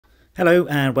Hello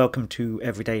and welcome to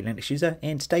Everyday Linux User.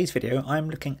 In today's video I'm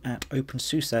looking at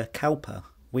openSUSE Kalpa,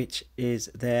 which is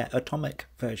their atomic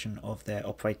version of their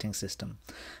operating system,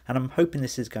 and I'm hoping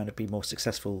this is going to be more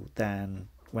successful than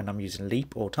when I'm using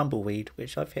Leap or Tumbleweed,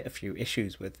 which I've hit a few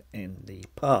issues with in the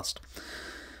past.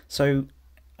 So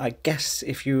I guess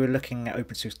if you were looking at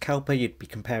openSUSE Kalpa, you'd be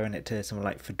comparing it to something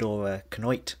like Fedora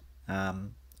Knoit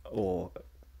or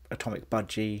Atomic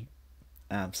Budgie,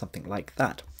 something like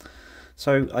that.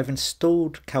 So I've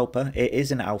installed Kalpa. It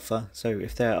is an alpha, so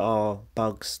if there are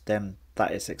bugs then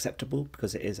that is acceptable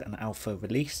because it is an alpha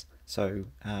release. So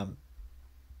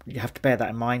you have to bear that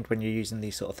in mind when you're using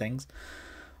these sort of things.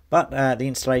 But the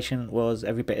installation was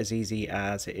every bit as easy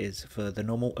as it is for the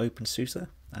normal openSUSE.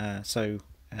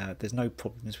 There's no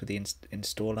problems with the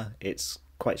installer. It's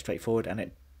quite straightforward and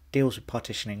it deals with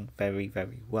partitioning very,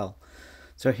 very well.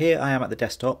 So here I am at the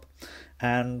desktop,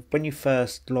 and when you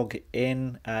first log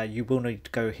in, you will need to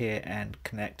go here and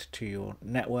connect to your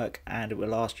network, and it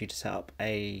will ask you to set up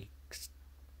a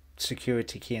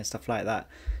security key and stuff like that.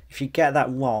 If you get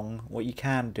that wrong, what you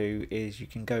can do is you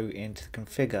can go into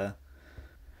configure,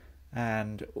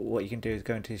 and what you can do is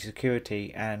go into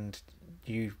security and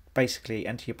you basically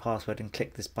enter your password and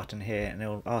click this button here, and it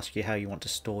will ask you how you want to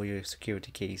store your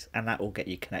security keys, and that will get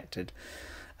you connected.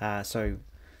 So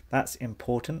that's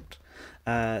important.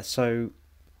 So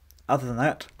other than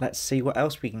that, let's see what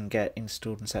else we can get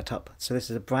installed and set up. So this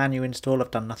is a brand new install.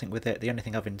 I've done nothing with it. The only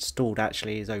thing I've installed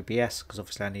actually is OBS, because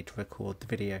obviously I need to record the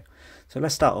video. So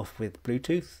let's start off with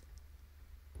Bluetooth.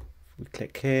 We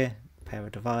click here, pair a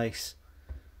device,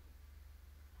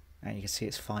 and you can see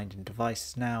it's finding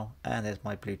devices now, and there's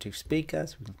my Bluetooth speaker,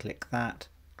 so we can click that,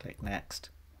 click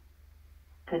next.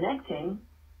 Connecting.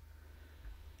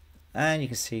 And you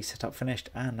can see setup finished,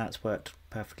 and that's worked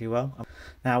perfectly well.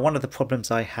 Now, one of the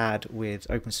problems I had with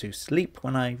openSUSE Leap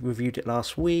when I reviewed it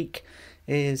last week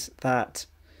is that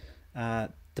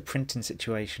the printing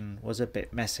situation was a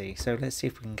bit messy. So let's see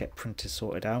if we can get printers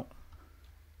sorted out.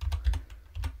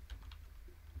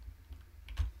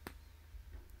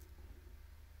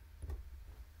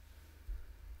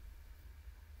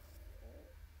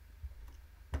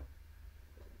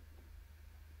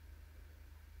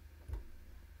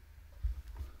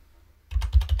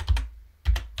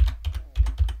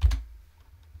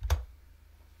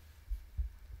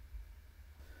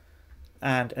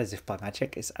 And as if by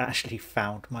magic, it's actually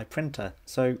found my printer.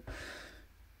 So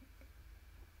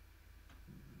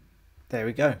there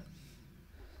we go.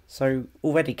 So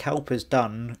already Kalpa's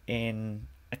done in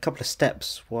a couple of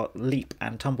steps what Leap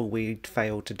and Tumbleweed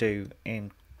failed to do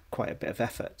in quite a bit of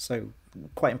effort. So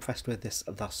quite impressed with this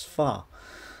thus far.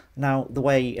 Now, the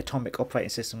way atomic operating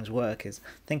systems work is,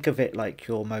 think of it like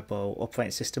your mobile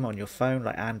operating system on your phone,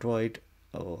 like Android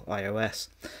or iOS.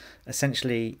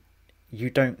 Essentially, you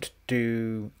don't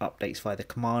do updates via the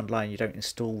command line, you don't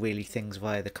install really things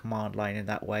via the command line in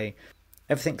that way.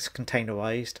 Everything's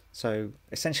containerized, so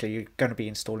essentially you're going to be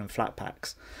installing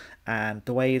Flatpaks, and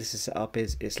the way this is set up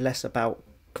is it's less about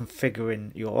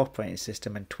configuring your operating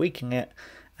system and tweaking it,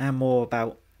 and more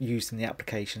about using the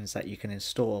applications that you can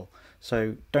install.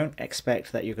 So don't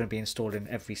expect that you're going to be installing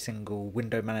every single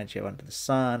window manager under the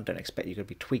sun, don't expect you're going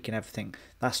to be tweaking everything.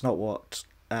 That's not what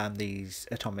these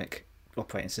atomic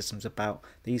operating systems about.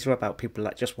 These are about people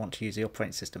that just want to use the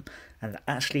operating system, and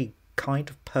actually kind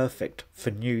of perfect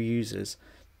for new users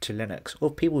to Linux, or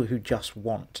people who just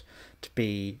want to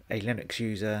be a Linux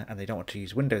user and they don't want to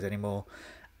use Windows anymore,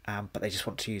 but they just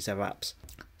want to use their apps.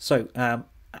 So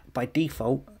by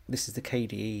default this is the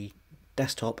KDE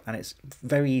desktop, and it's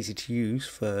very easy to use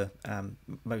for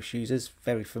most users,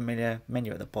 very familiar,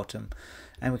 menu at the bottom,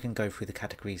 and we can go through the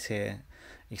categories here.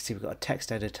 You can see we've got a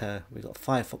text editor, we've got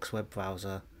Firefox web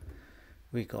browser,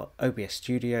 we've got OBS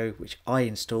Studio, which I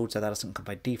installed, so that doesn't come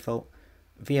by default,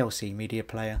 VLC media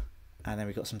player, and then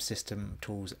we've got some system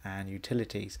tools and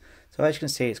utilities. So as you can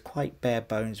see, it's quite bare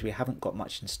bones, we haven't got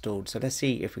much installed, so let's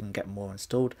see if we can get more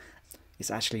installed.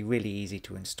 It's actually really easy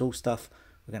to install stuff.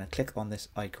 We're going to click on this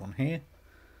icon here,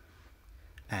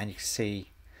 and you can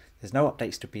see there's no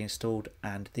updates to be installed,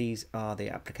 and these are the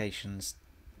applications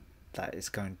that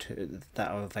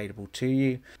are available to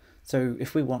you. So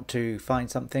if we want to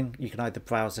find something, you can either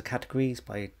browse the categories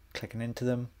by clicking into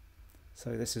them.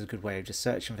 So this is a good way of just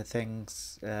searching for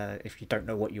things. If you don't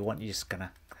know what you want, you're just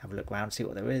gonna have a look around, see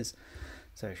what there is.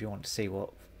 So if you want to see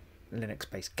what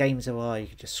Linux-based games there are, you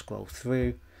can just scroll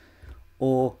through,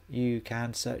 or you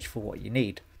can search for what you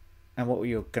need. And what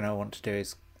you're gonna want to do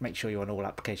is make sure you're on all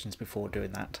applications before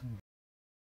doing that.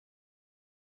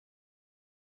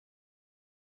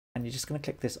 And you're just going to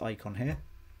click this icon here,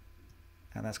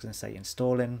 and that's going to say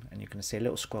installing, and you're going to see a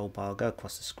little scroll bar go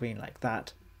across the screen like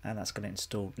that, and that's going to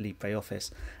install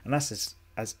LibreOffice. And that's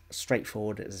as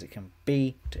straightforward as it can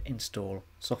be to install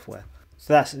software.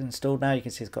 So that's installed now. You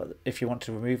can see it's got, if you want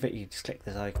to remove it, you just click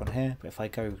this icon here. But if I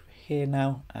go here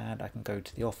now and I can go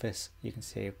to the office, you can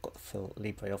see I've got the full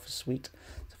LibreOffice suite.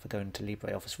 So if I go into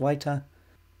LibreOffice Writer,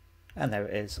 and there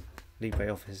it is,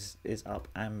 LibreOffice is up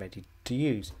and ready to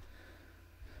use.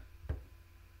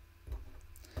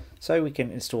 So we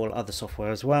can install other software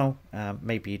as well.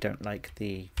 Maybe you don't like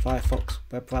the Firefox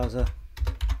web browser.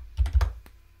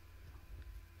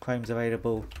 Chrome's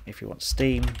available. If you want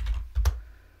Steam,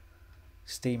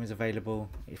 Steam is available.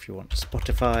 If you want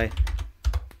Spotify,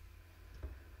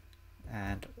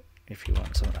 and if you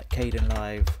want something like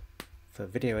Kdenlive for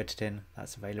video editing,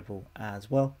 that's available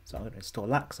as well. So I'm going to install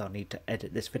that because I'll need to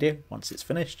edit this video once it's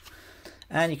finished.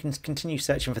 And you can continue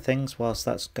searching for things whilst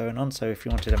that's going on. So if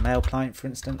you wanted a mail client, for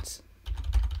instance,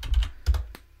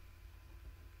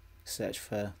 search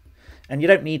for, and you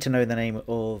don't need to know the name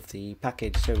of the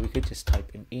package, so we could just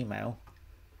type in email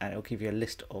and it'll give you a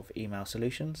list of email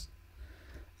solutions.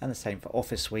 And the same for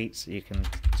Office suites. You can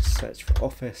just search for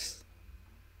Office,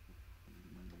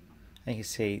 and you can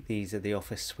see these are the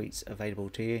Office suites available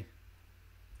to you.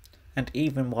 And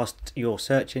even whilst you're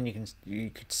searching, you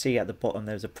could see at the bottom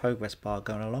there's a progress bar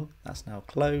going along. That's now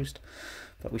closed,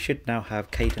 but we should now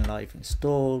have Kdenlive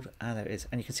installed, and there it is.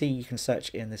 And you can see you can search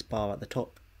in this bar at the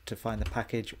top to find the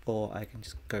package, or I can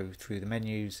just go through the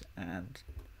menus, and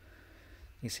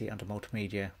you see under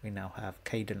multimedia we now have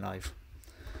Kdenlive.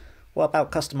 What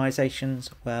about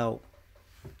customizations? Well,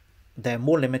 they're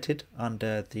more limited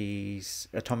under these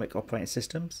atomic operating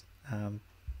systems.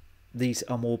 These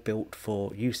are more built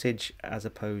for usage as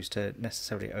opposed to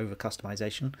necessarily over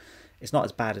customization. It's not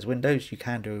as bad as Windows. You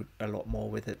can do a lot more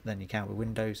with it than you can with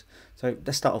Windows. So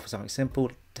let's start off with something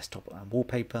simple, desktop and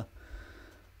wallpaper.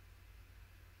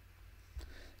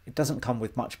 It doesn't come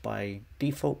with much by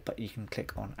default, but you can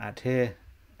click on add here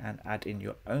and add in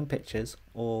your own pictures,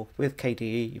 or with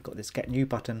KDE you've got this get new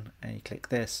button and you click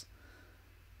this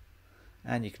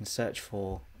and you can search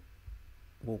for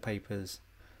wallpapers,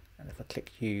 and if I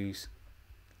click use,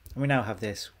 and we now have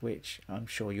this, which I'm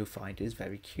sure you'll find is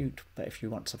very cute. But if you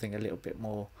want something a little bit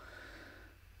more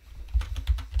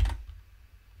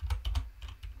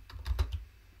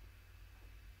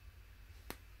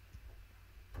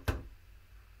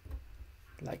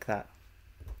like that.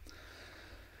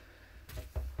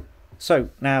 So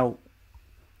now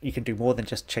you can do more than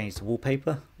just change the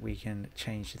wallpaper. We can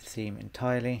change the theme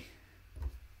entirely.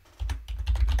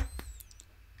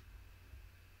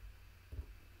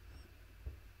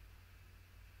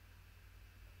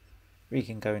 We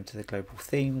can go into the global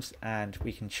themes and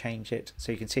we can change it.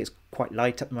 So you can see it's quite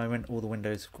light at the moment. All the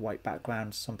windows have white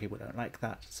backgrounds. Some people don't like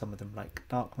that. Some of them like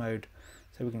dark mode.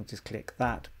 So we can just click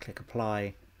that, click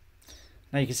apply.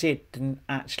 Now you can see it didn't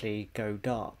actually go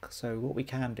dark. So what we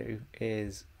can do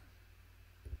is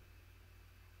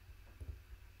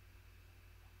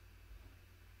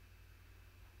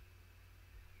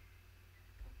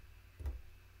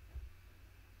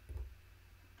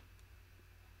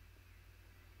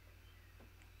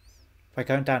by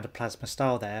going down to plasma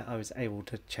style there, I was able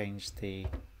to change the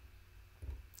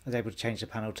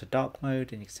panel to dark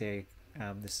mode, and you can see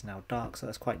this is now dark, so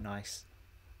that's quite nice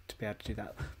to be able to do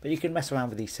that. But you can mess around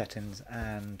with these settings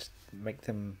and make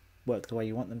them work the way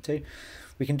you want them to.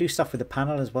 We can do stuff with the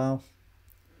panel as well.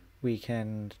 We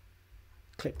can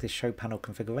click this show panel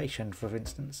configuration, for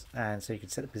instance, and so you can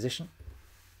set the position.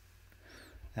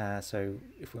 So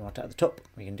if we want it at the top,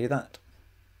 we can do that.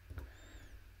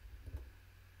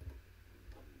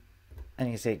 And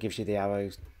you can see it gives you the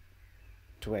arrows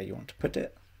to where you want to put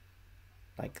it,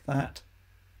 like that.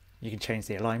 You can change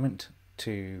the alignment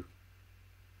to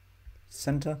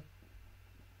center,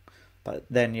 but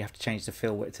then you have to change the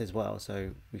fill width as well.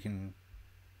 So we can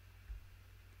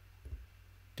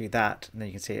do that, and then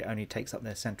you can see it only takes up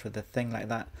the center of the thing like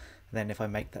that. And then if I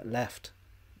make that left,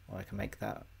 or I can make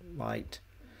that right.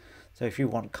 So if you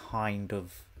want kind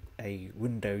of a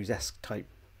Windows-esque type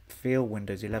feel,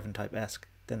 Windows 11 type-esque,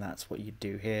 then that's what you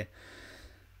do here.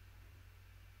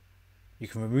 You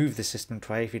can remove the system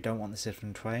tray if you don't want the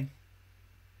system tray.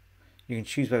 You can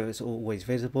choose whether it's always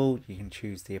visible. You can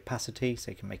choose the opacity,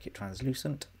 so you can make it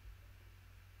translucent.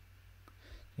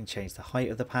 You can change the height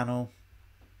of the panel.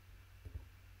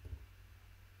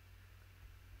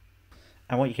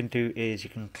 And what you can do is you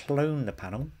can clone the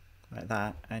panel like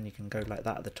that, and you can go like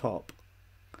that at the top.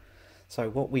 So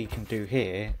what we can do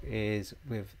here is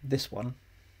with this one,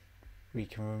 we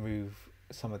can remove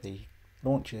some of the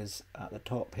launchers at the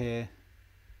top here.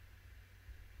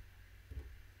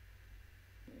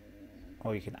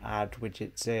 or you can add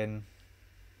widgets in.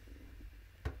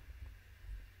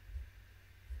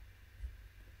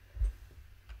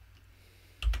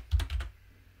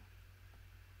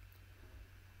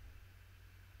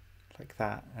 Like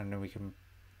that, and then we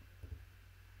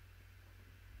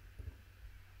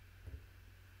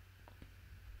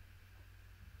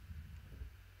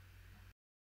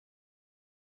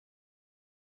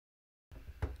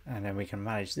can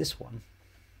manage this one.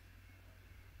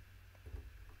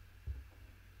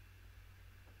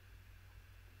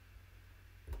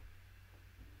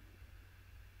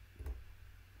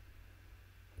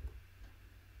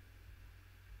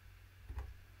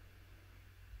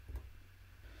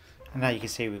 And now you can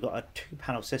see we've got a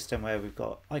 2-panel system where we've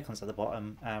got icons at the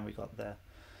bottom and we've got the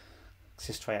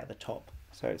assist tray at the top.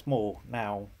 So it's more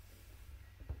now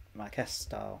Mac OS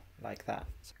style, like that.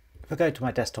 If I go to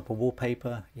my desktop or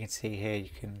wallpaper, you can see here you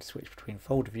can switch between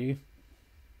folder view,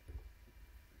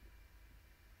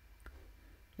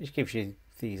 which gives you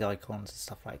these icons and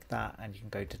stuff like that, and you can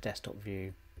go to desktop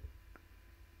view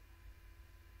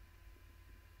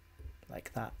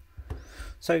like that.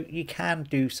 So you can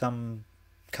do some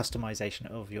customization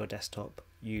of your desktop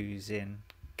using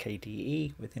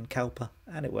KDE within Kalpa,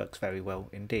 and it works very well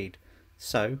indeed.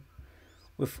 So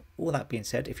with all that being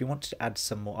said, if you want to add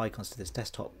some more icons to this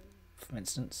desktop, for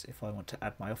instance, if I want to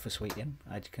add my Office suite in,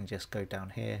 I can just go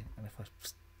down here, and if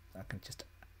I can just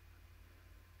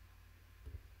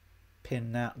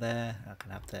pin that there. I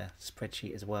can have the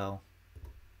spreadsheet as well,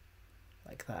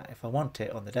 like that. If I want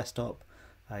it on the desktop,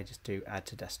 I just do add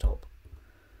to desktop.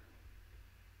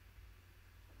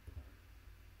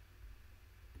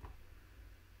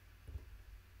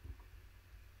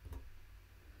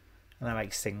 And that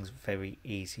makes things very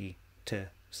easy to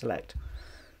select.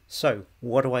 So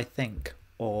what do I think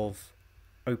of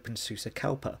openSUSE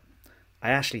Kalpa?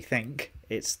 I actually think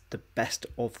it's the best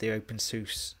of the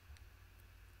openSUSE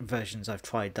versions I've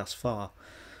tried thus far.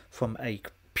 From a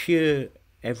pure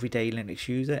everyday Linux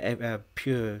user, a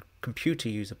pure computer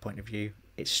user point of view,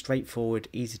 it's straightforward,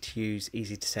 easy to use,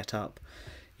 easy to set up.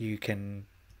 You can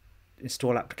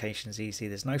install applications easy,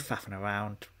 there's no faffing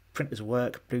around. Printers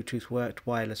work, Bluetooth worked,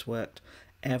 wireless worked,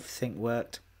 everything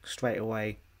worked straight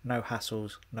away, no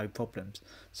hassles, no problems.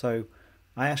 So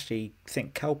I actually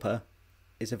think Kalpa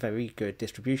is a very good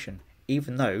distribution.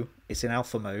 Even though it's in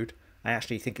alpha mode, I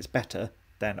actually think it's better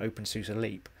than openSUSE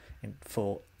Leap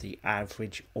for the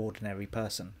average ordinary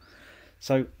person.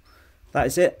 So that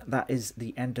is it. That is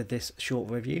the end of this short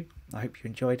review. I hope you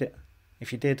enjoyed it.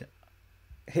 If you did,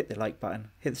 hit the like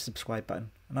button, hit the subscribe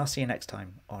button, and I'll see you next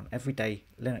time on Everyday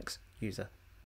Linux User.